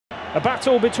A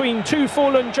battle between two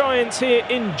fallen giants here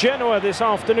in Genoa this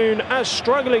afternoon as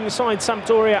struggling side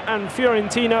Sampdoria and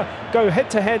Fiorentina go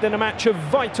head-to-head in a match of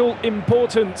vital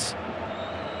importance.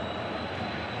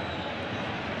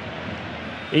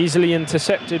 Easily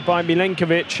intercepted by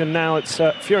Milenkovic, and now it's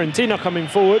Fiorentina coming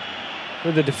forward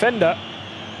with the defender.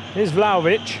 Here's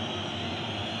Vlahovic.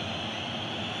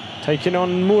 Taking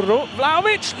on Muro.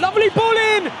 Vlahovic, lovely ball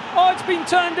in! Oh, it's been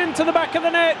turned into the back of the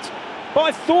net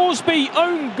by Thorsby.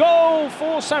 Own goal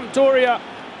for Sampdoria.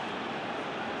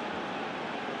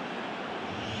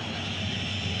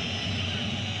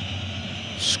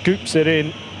 Scoops it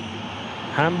in.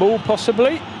 Handball,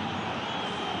 possibly.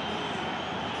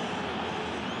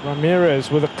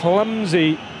 Ramirez with a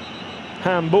clumsy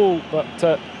handball, but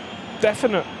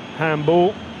definite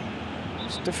handball.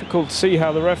 It's difficult to see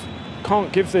how the ref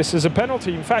can't give this as a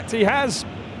penalty. In fact, he has.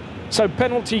 So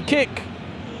penalty kick.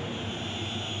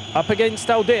 Up against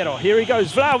Aldero. Here he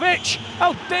goes. Vlahovic.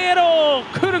 Aldero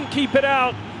couldn't keep it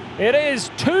out. It is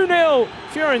 2-0.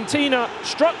 Fiorentina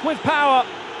struck with power.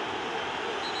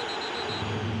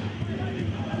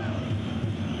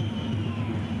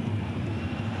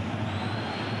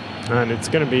 And it's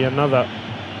going to be another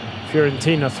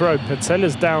Fiorentina throw.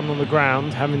 Pezzella's down on the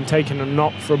ground, having taken a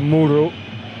knock from Muro.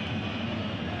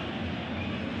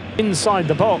 Inside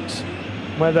the box,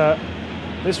 whether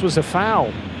this was a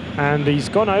foul, and he's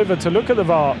gone over to look at the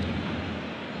VAR.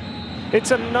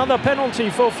 It's another penalty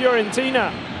for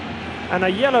Fiorentina and a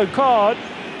yellow card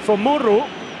for Muro.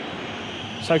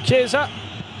 So Chiesa,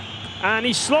 and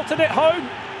he slotted it home.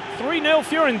 3-0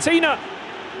 Fiorentina.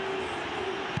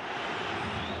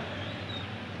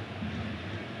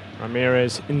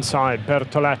 Ramirez inside,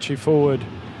 Bertolacci forward.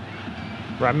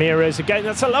 Ramirez again,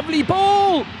 that's a lovely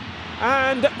ball!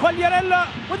 And Quagliarella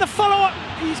with a follow-up.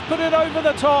 He's put it over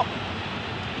the top.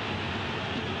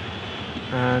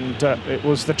 And it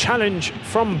was the challenge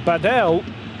from Badel,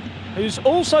 who's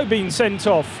also been sent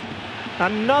off.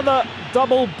 Another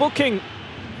double booking.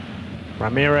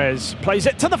 Ramirez plays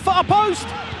it to the far post.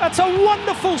 That's a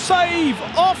wonderful save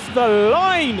off the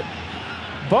line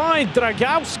by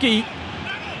Dragowski.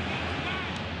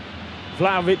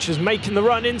 Vlahovic is making the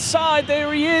run inside.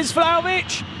 There he is,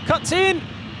 Vlahovic. Cuts in.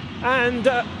 And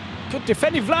good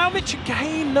defending. Vlahovic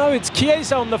again. No, it's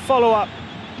Chiesa on the follow-up.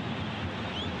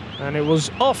 And it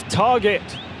was off target.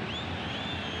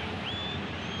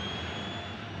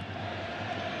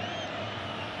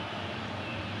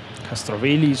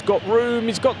 Castrovilli's got room.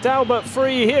 He's got Dalbert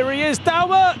free. Here he is.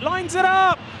 Dalbert lines it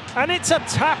up. And it's a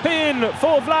tap-in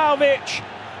for Vlahovic.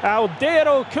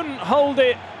 Aldero couldn't hold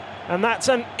it. And that's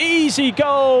an easy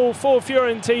goal for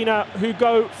Fiorentina, who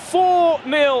go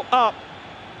 4-0 up.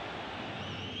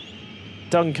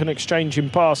 Duncan exchanging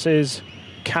passes.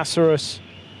 Caceres.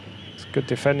 It's good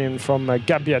defending from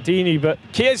Gabbiadini, but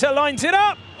Chiesa lines it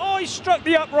up. Oh, he struck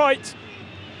the upright.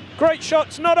 Great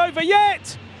shot's not over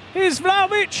yet. Here's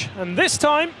Vlahovic, and this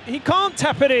time he can't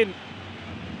tap it in.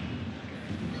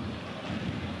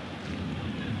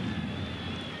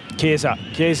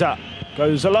 Chiesa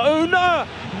goes alone.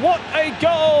 What a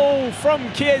goal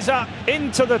from Chiesa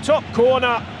into the top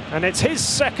corner. And it's his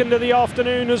second of the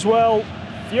afternoon as well.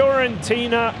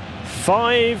 Fiorentina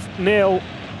 5-0.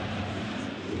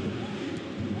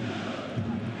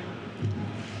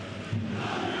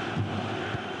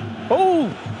 Oh,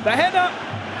 the header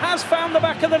has found the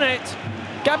back of the net.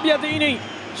 Gabbiadini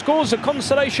scores a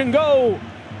consolation goal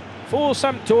for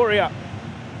Sampdoria.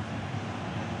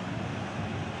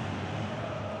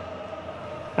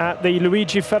 At the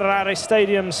Luigi Ferrari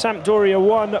Stadium, Sampdoria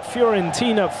 1,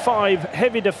 Fiorentina 5.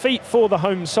 Heavy defeat for the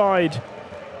home side.